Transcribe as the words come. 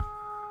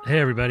Hey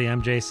everybody,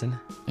 I'm Jason.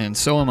 And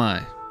so am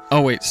I.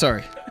 Oh wait,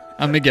 sorry.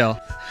 I'm Miguel.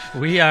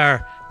 We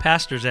are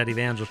pastors at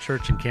Evangel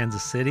Church in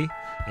Kansas City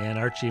and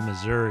Archie,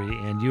 Missouri,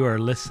 and you are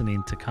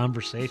listening to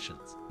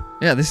Conversations.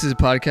 Yeah, this is a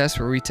podcast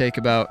where we take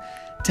about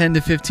 10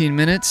 to 15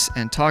 minutes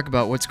and talk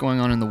about what's going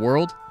on in the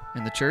world,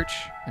 in the church,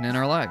 and in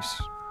our lives.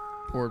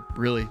 Or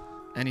really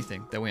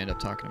anything that we end up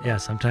talking about. Yeah,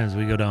 sometimes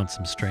we go down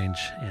some strange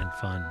and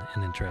fun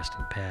and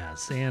interesting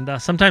paths. And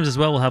sometimes as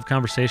well we'll have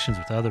conversations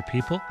with other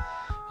people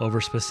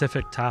over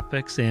specific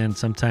topics, and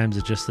sometimes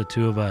it's just the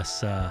two of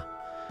us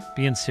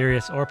being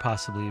serious or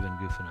possibly even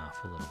goofing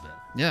off a little bit.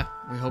 Yeah,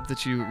 we hope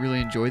that you really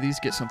enjoy these,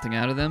 get something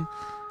out of them,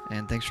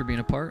 and thanks for being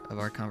a part of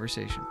our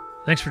conversation.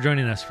 Thanks for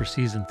joining us for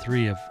Season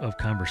 3 of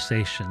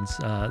Conversations.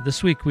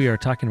 This week we are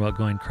talking about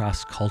going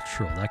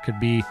cross-cultural. That could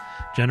be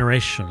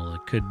generational.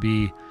 It could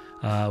be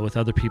with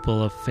other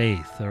people of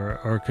faith,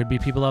 or it could be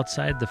people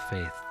outside the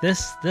faith.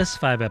 This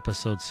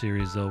 5-episode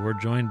series, though, we're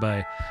joined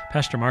by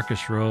Pastor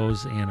Marqus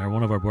Rose and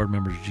one of our board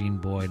members, Gene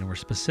Boyd, and we're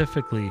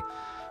specifically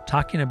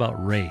talking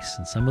about race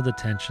and some of the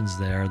tensions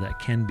there that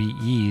can be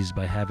eased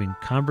by having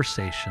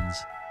conversations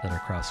that are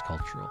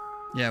cross-cultural.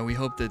 Yeah, we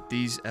hope that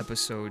these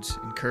episodes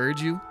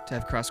encourage you to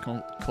have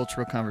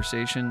cross-cultural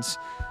conversations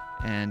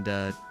and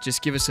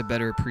just give us a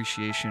better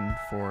appreciation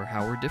for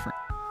how we're different.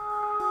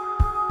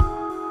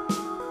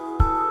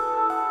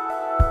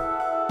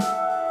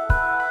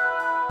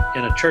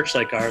 In a church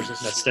like ours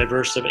that's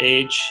diverse of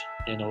age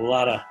and a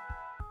lot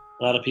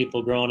of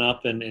people growing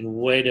up in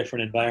way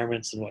different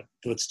environments than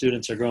what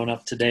students are growing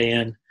up today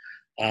in,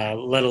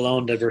 let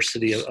alone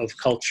diversity of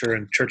culture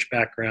and church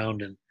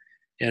background and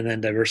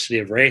then diversity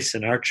of race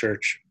in our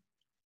church.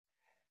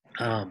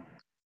 I've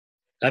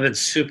been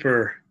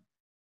super,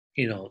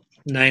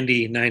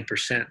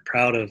 99%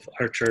 proud of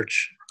our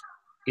church,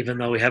 even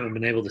though we haven't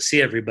been able to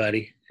see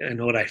everybody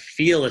and what I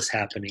feel is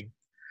happening.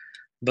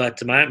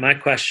 But my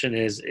question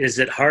is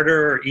it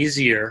harder or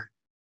easier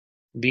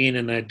being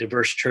in a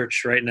diverse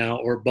church right now,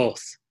 or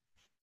both?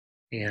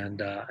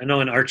 And I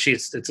know in Archie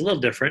it's a little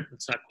different.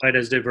 It's not quite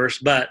as diverse,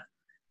 but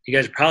you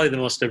guys are probably the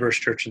most diverse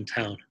church in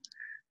town,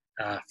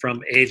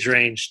 from age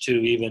range to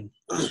even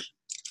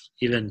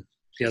the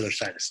other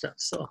side of stuff.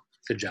 So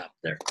good job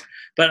there.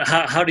 But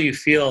how do you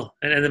feel?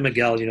 And then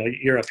Miguel,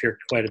 you're up here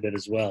quite a bit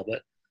as well.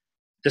 But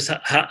just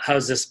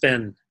how's this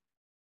been?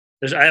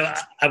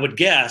 I would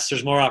guess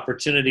there's more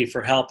opportunity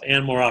for help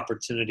and more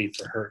opportunity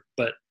for hurt.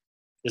 But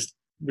just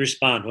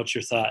respond. What's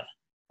your thought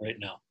right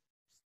now?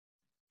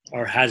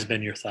 Or has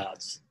been your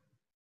thoughts?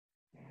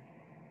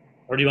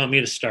 Or do you want me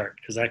to start?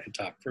 Because I could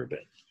talk for a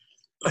bit.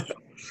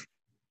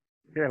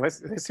 Yeah,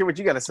 let's see what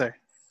you got to say.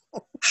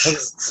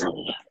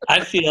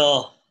 I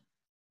feel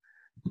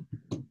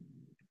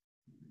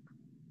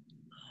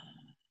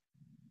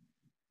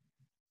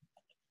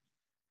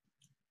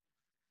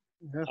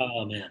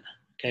oh man.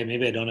 Okay,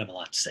 maybe I don't have a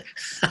lot to say.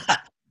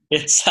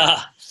 It's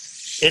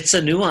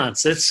a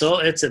nuance. It's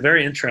a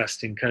very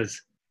interesting,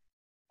 because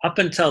up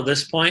until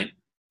this point,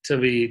 to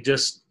be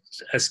just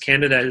as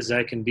candid as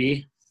I can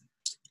be,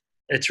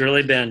 it's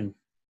really been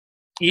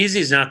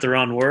easy is not the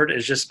wrong word.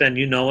 It's just been,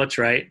 what's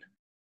right,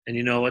 and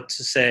you know what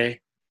to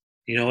say,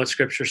 you know what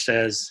Scripture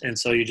says, and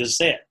so you just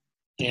say it.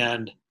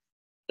 And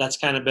that's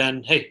kind of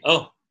been,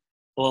 well,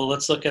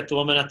 let's look at the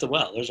woman at the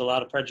well. There's a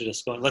lot of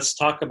prejudice going. Let's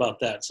talk about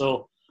that.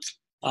 So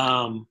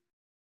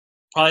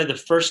probably the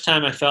first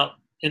time I felt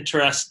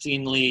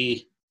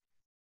interestingly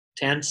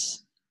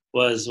tense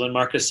was when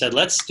Marcus said,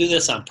 let's do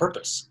this on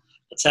purpose.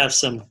 Let's have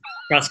some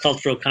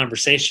cross-cultural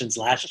conversations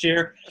last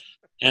year.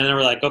 And then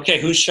we're like,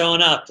 okay, who's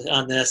showing up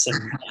on this and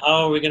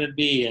how are we going to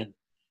be?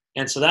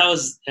 And so that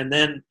was, and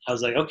then I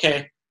was like,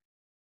 okay,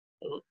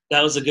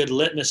 that was a good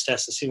litmus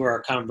test to see where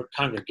our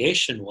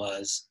congregation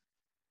was,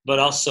 but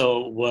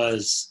also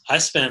I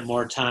spent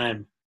more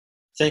time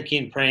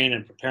thinking, praying,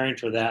 and preparing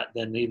for that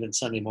than even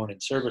Sunday morning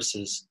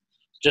services,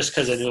 just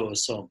because I knew it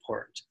was so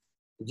important.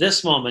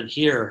 This moment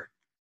here,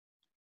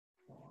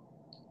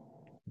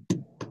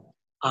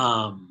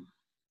 I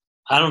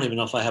don't even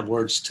know if I have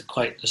words to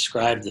quite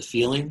describe the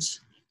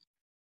feelings,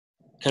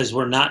 because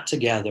we're not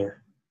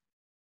together.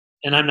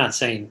 And I'm not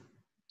saying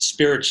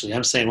spiritually,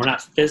 I'm saying we're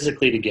not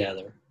physically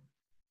together.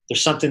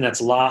 There's something that's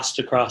lost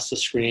across the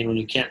screen when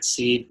you can't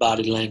see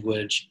body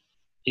language.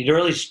 You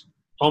really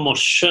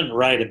almost shouldn't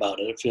write about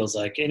it, it feels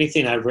like.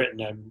 Anything I've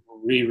written, I'm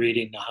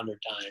rereading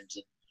 100 times.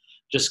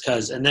 Just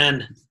because, and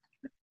then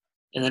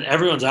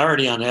everyone's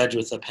already on edge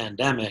with the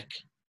pandemic,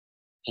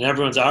 and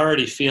everyone's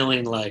already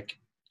feeling like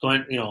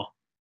going,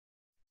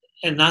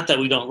 and not that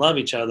we don't love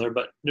each other,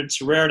 but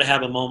it's rare to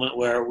have a moment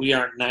where we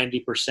aren't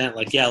 90%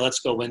 like, yeah,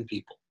 let's go win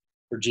people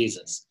for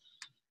Jesus.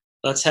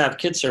 Let's have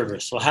kids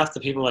service. Well, half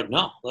the people are like,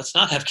 no, let's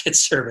not have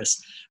kids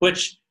service,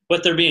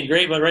 but they're being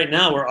great. But right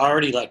now we're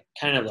already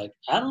kind of like,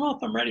 I don't know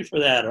if I'm ready for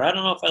that, or I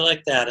don't know if I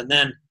like that. And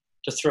then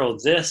to throw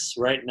this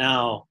right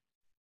now,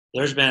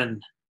 there's been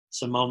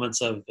some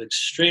moments of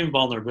extreme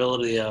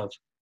vulnerability of,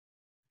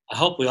 I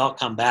hope we all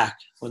come back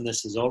when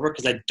this is over,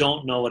 because I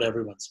don't know what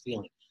everyone's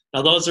feeling.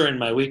 Now, those are in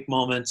my weak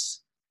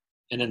moments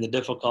and in the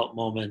difficult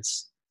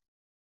moments.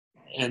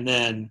 And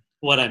then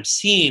what I'm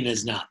seeing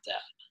is not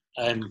that.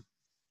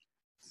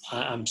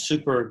 I'm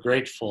super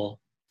grateful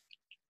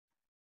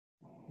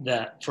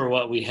that for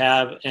what we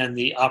have and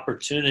the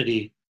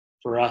opportunity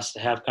for us to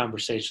have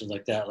conversations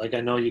like that. Like,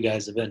 I know you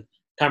guys have been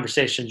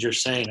conversations you're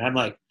saying. I'm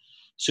like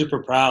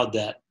super proud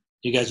that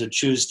you guys would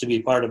choose to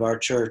be part of our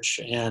church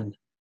and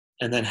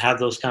then have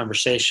those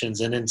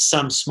conversations and in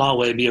some small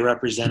way be a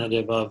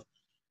representative of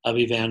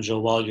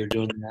Evangel while you're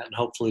doing that. And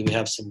hopefully we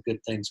have some good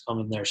things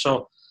coming there.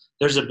 So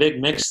there's a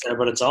big mix there,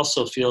 but it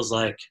also feels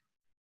like,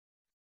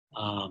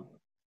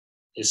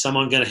 is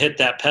someone going to hit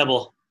that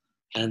pebble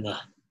and the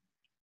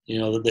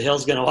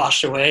hill's going to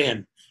wash away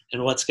and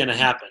what's going to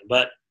happen?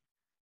 But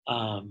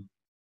because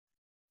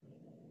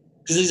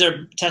these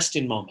are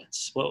testing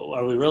moments.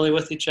 Are we really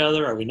with each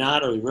other? Are we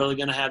not? Are we really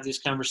going to have these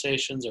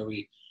conversations? Are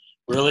we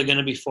really going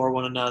to be for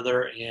one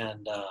another?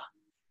 And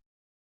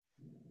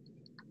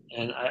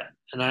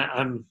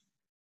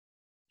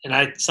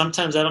I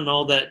sometimes I don't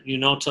know that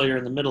till you're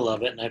in the middle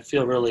of it. And I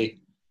feel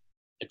really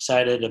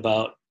excited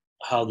about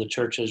how the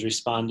church has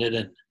responded,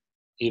 and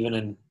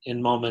even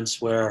in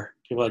moments where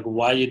people are like,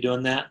 "Why are you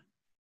doing that?"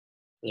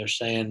 They're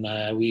saying,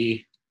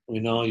 "We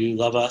know you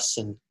love us,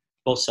 and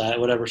both sides,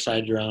 whatever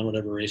side you're on,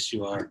 whatever race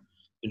you are,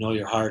 we know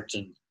your heart."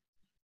 And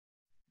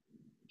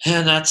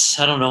that's,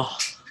 I don't know,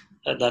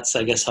 that's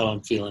I guess how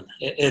I'm feeling.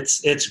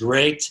 It's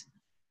great,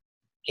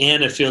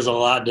 and it feels a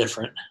lot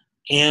different.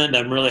 And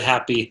I'm really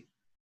happy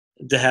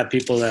to have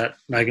people that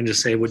I can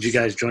just say, "Would you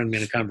guys join me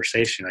in a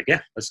conversation?" Like,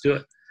 yeah, let's do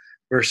it.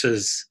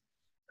 Versus,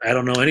 I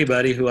don't know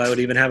anybody who I would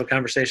even have a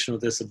conversation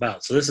with this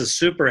about. So this is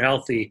super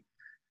healthy.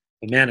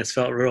 But man, it's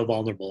felt real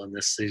vulnerable in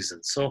this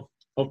season. So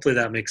hopefully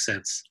that makes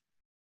sense.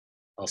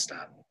 I'll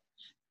stop.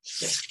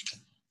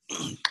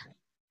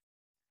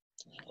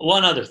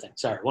 One other thing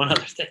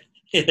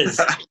is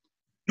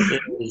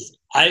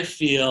I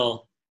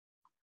feel,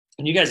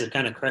 and you guys have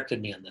kind of corrected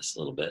me on this a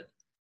little bit,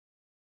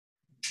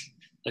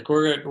 like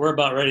we're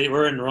about ready.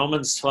 We're in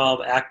Romans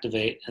 12,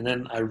 activate, and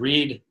then I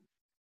read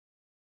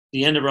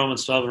the end of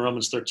Romans 12 and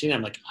Romans 13.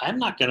 I'm like, I'm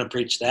not going to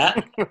preach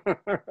that.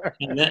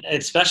 And then,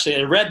 especially,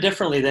 it read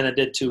differently than it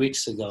did 2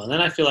 weeks ago. And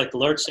then I feel like the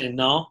Lord's saying,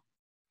 no,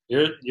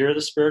 you're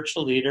the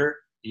spiritual leader.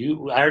 I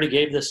already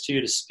gave this to you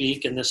to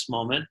speak in this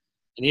moment.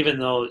 And even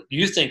though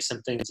you think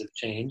some things have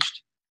changed,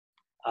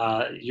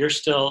 you're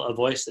still a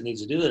voice that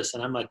needs to do this.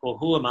 And I'm like, well,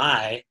 who am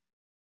I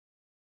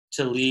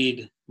to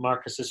lead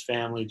Marcus's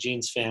family,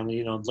 Jean's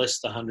family,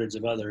 list the hundreds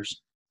of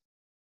others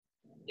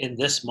in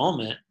this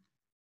moment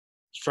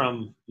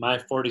from my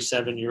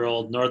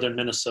 47-year-old northern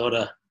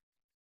Minnesota,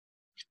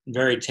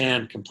 very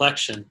tan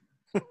complexion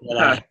that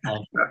I have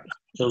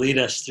to lead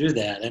us through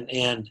that.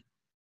 And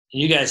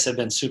you guys have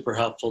been super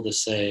helpful to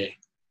say,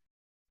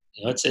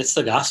 it's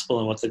the gospel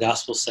and what the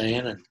gospel's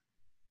saying,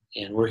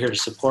 and we're here to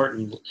support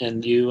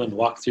and you and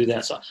walk through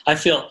that. So I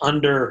feel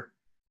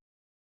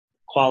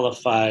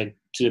underqualified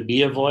to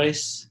be a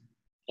voice,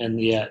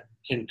 and yet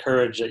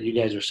encouraged that you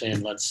guys are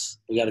saying,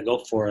 we got to go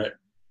for it.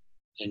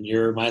 And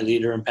you're my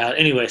leader and pal.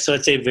 Anyway, so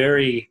it's a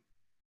very,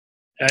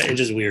 it's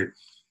just weird.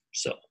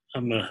 So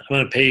I'm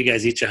gonna pay you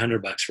guys each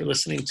 $100 for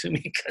listening to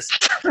me, because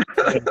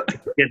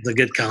get the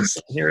good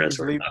counsel here as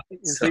well.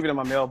 Just leave it in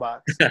my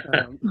mailbox.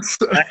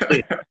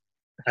 Actually,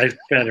 I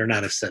better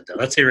not have said that.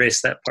 Let's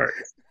erase that part.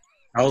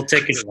 I'll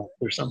take it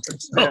or something.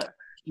 So,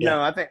 yeah.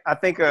 No, I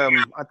think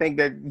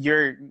that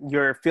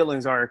your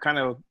feelings are kind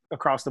of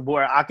across the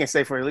board. I can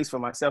say, for at least for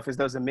myself, is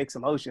those are mixed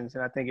emotions,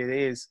 and I think it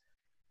is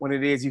when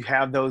it is you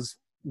have those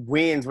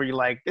wins where you're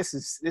like, this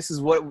is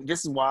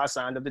why I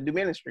signed up to do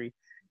ministry.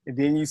 And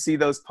then you see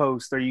those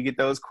posts, or you get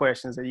those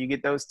questions, or you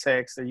get those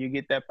texts, or you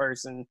get that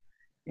person,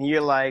 and you're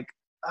like,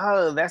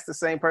 oh, that's the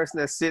same person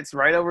that sits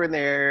right over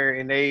there,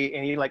 and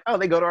you're like, oh,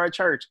 they go to our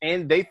church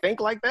and they think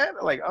like that.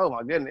 I'm like, oh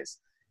my goodness.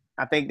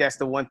 I think that's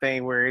the one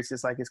thing where it's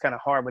just like, it's kind of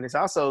hard, but it's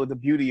also the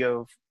beauty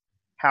of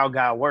how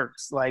God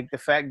works. Like the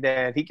fact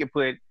that he could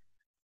put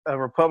a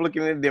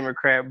Republican and a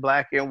Democrat,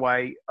 black and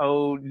white,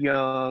 old,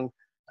 young,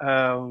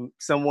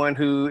 someone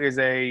who is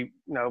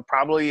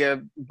probably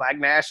a black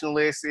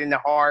nationalist in the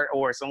heart,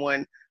 or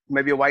someone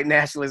maybe a white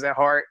nationalist at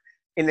heart,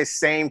 in the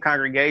same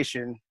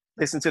congregation,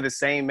 listen to the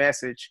same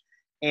message,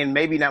 and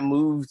maybe not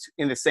moved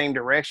in the same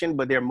direction,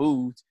 but they're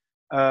moved.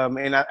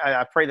 And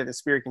I pray that the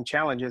Spirit can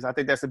challenge us. I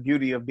think that's the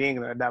beauty of being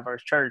in a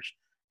diverse church,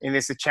 and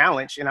it's a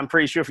challenge. And I'm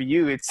pretty sure for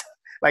you, it's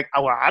like,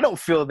 I don't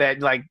feel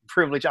that like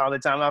privilege all the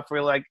time. I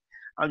feel like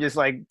I'm just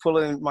like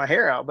pulling my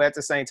hair out, but at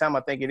the same time,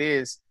 I think it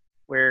is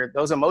where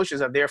those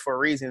emotions are there for a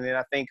reason. And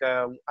I think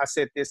I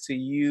said this to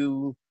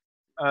you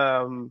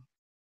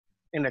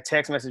in a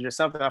text message or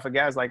something. I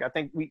forgot. It's like, I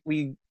think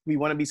we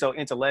want to be so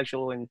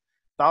intellectual and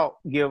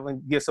give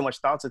so much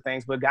thought to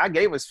things, but God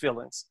gave us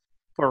feelings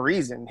for a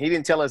reason. He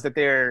didn't tell us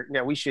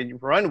that we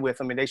should run with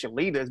them and they should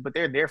lead us, but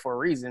they're there for a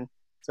reason.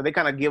 So they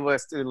kind of give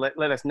us to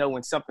let us know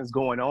when something's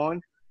going on.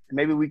 And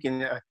maybe we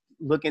can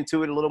look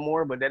into it a little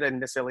more, but that doesn't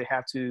necessarily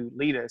have to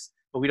lead us.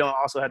 But we don't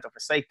also have to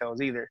forsake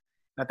those either.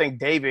 I think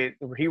David,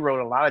 he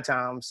wrote a lot of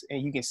times,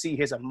 and you can see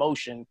his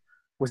emotion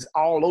was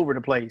all over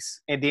the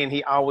place. And then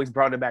he always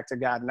brought it back to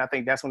God. And I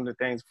think that's one of the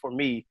things for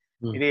me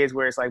It is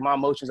where it's like my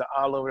emotions are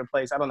all over the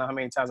place. I don't know how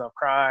many times I've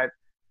cried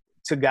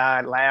to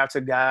God, laughed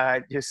to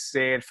God, just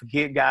said,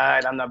 forget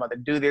God, I'm not about to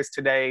do this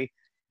today.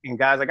 And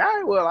God's like, all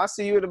right, well, I'll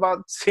see you in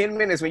about 10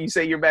 minutes when you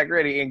say you're back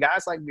ready. And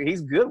God's like,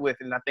 he's good with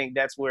it. And I think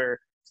that's where,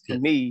 for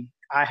me,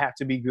 I have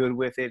to be good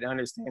with it and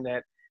understand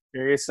that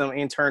there is some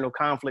internal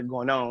conflict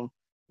going on.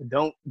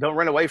 Don't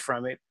run away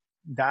from it.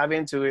 Dive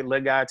into it.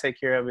 Let God take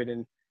care of it.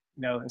 And,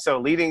 and so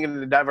leading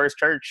in the diverse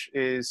church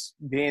it's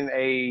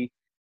been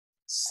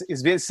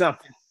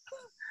something.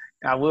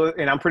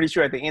 And I'm pretty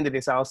sure at the end of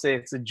this, I'll say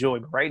it's a joy.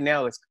 But right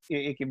now,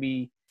 it can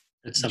be.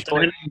 It's something.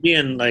 And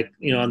being like,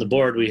 on the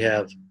board, we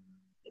have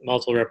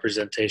multiple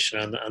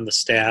representation on the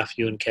staff,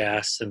 you and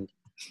Cass, and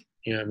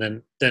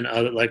and then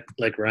other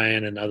like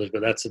Ryan and others.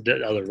 But that's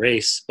other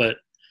race. But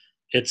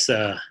it's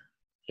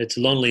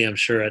lonely, I'm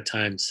sure, at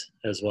times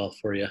as well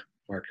for you,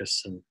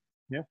 Marcus. And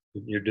yeah,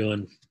 you're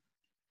doing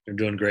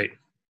great.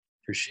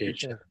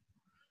 Appreciate you,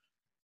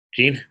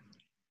 Gene.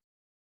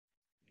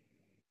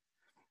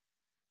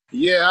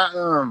 Yeah,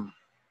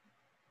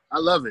 I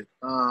love it.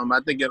 I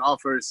think it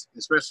offers,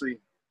 especially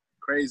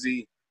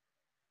crazy,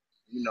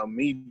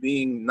 me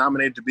being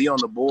nominated to be on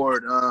the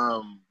board.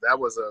 That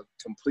was a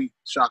complete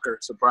shocker,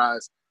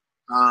 surprise.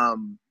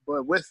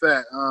 But with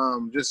that,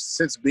 just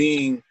since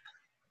being,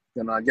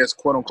 I guess,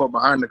 quote unquote,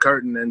 behind the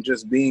curtain and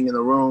just being in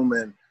the room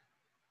and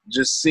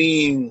just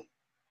seeing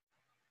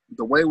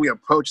the way we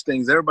approach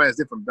things, everybody has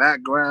different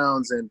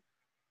backgrounds and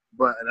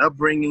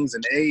upbringings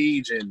and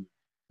age and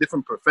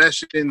different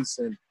professions.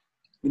 And,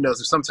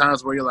 there's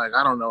sometimes where you're like,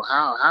 I don't know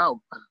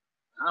how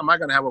am I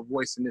going to have a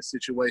voice in this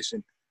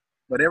situation?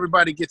 But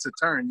everybody gets a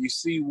turn. You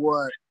see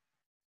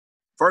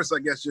first, I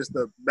guess, just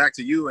back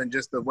to you and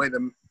just the way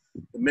the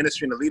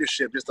ministry and the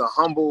leadership, just a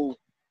humble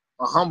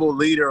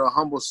leader, a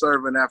humble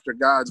servant after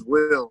God's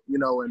will,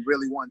 and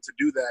really wanting to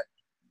do that.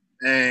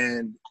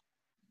 And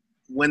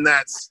when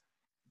that's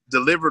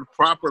delivered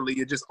properly,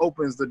 it just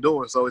opens the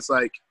door. So it's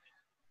like,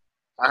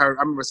 I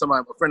remember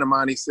a friend of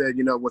mine, he said,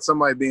 when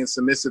somebody being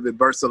submissive, it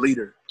births a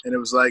leader. And it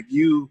was like,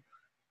 you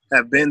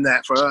have been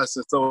that for us.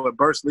 And so it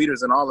births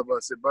leaders in all of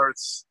us. It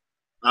births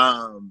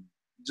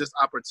just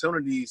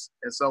opportunities.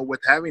 And so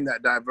with having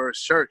that diverse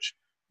church,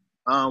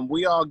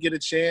 we all get a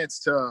chance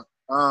to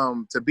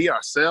be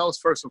ourselves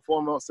first and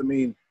foremost. I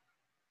mean,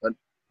 I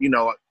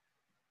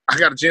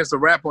got a chance to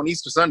rap on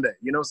Easter Sunday.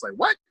 It's like,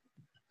 what?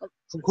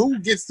 Who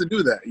gets to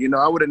do that?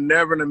 I would have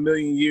never in a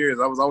million years.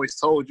 I was always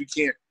told you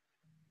can't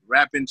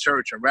rap in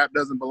church and rap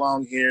doesn't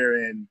belong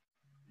here. And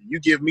you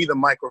give me the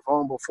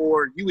microphone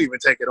before you even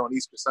take it on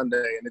Easter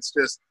Sunday. And it's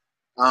just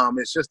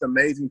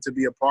amazing to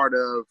be a part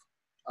of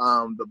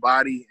the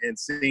body and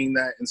seeing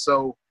that. And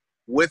so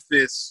with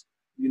this,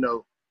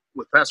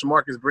 with Pastor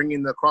Marcus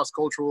bringing the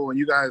cross-cultural and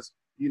you guys,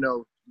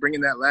 bringing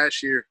that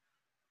last year,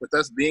 with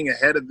us being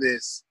ahead of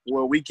this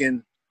where we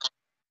can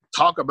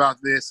talk about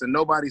this and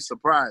nobody's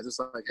surprised. It's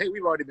like, hey,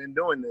 we've already been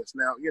doing this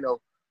now,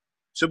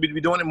 should we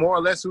be doing it more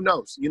or less? Who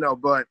knows?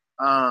 But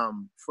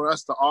for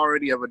us to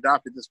already have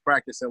adopted this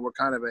practice and we're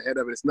kind of ahead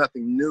of it, it's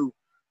nothing new.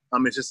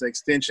 It's just an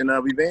extension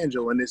of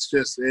Evangel, and it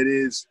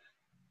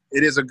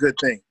is a good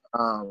thing.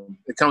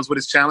 It comes with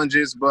its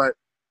challenges, but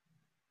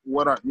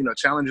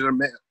challenges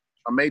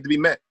are made to be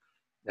met.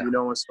 Yeah.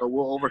 And so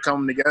we'll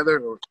overcome them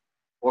together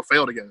or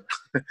fail together.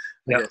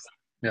 Yeah.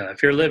 Yeah.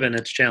 If you're living,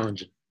 it's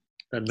challenging.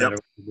 Doesn't matter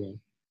what you're doing.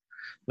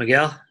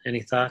 Miguel,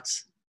 any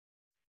thoughts?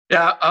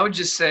 Yeah, I would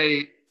just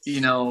say,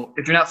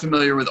 if you're not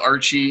familiar with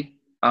Archie,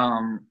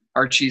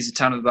 Archie is a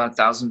town of about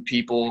 1,000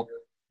 people,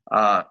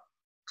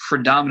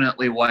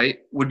 predominantly white,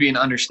 would be an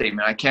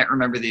understatement. I can't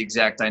remember the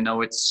exact. I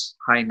know it's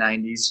high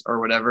 90s or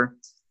whatever.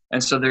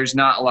 And so there's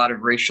not a lot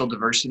of racial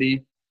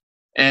diversity.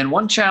 And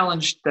one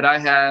challenge that I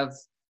have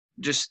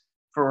just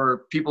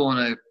for people in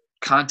a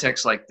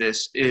context like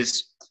this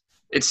is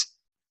it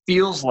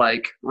feels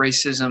like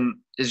racism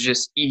is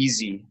just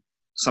easy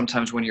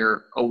sometimes when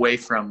you're away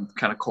from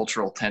kind of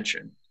cultural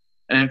tension.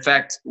 And in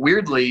fact,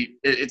 weirdly,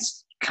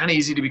 it's kind of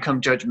easy to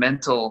become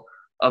judgmental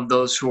of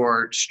those who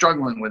are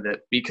struggling with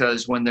it,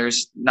 because when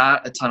there's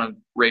not a ton of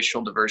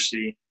racial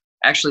diversity,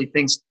 actually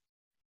things,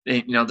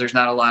 there's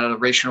not a lot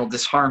of racial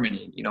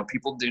disharmony.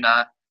 People do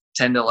not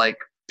tend to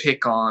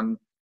pick on,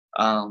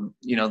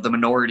 the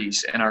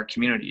minorities in our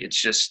community.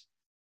 It's just,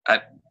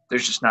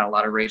 there's just not a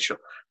lot of racial,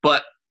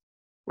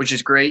 which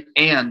is great.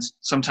 And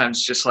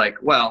sometimes just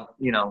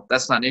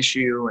that's not an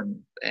issue.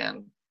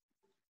 And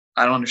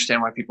I don't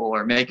understand why people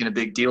are making a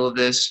big deal of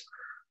this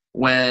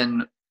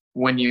when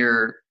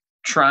you're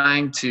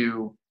trying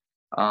to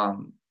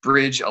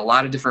bridge a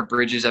lot of different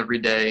bridges every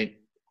day.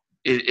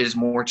 It is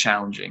more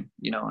challenging,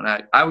 and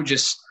that would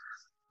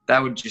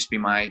just be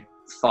my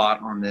thought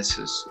on this,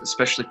 is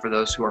especially for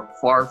those who are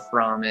far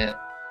from it.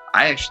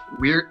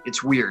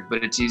 It's weird,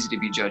 but it's easy to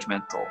be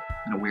judgmental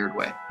in a weird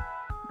way,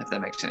 if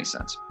that makes any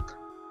sense.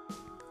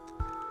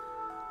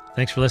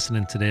 Thanks for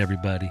listening today,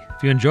 everybody.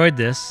 If you enjoyed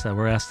this,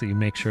 we're asked that you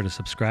make sure to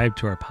subscribe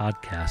to our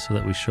podcast so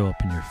that we show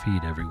up in your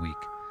feed every week.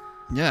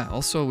 Yeah,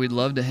 also, we'd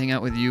love to hang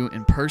out with you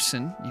in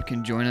person. You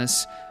can join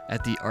us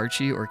at the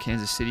Archie or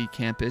Kansas City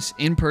campus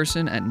in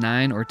person at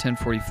 9 or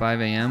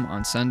 10:45 a.m.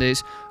 on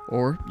Sundays,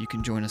 or you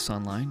can join us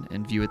online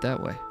and view it that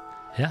way.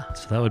 Yeah,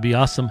 so that would be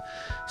awesome.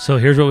 So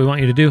here's what we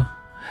want you to do.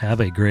 Have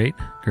a great,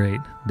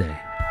 great day.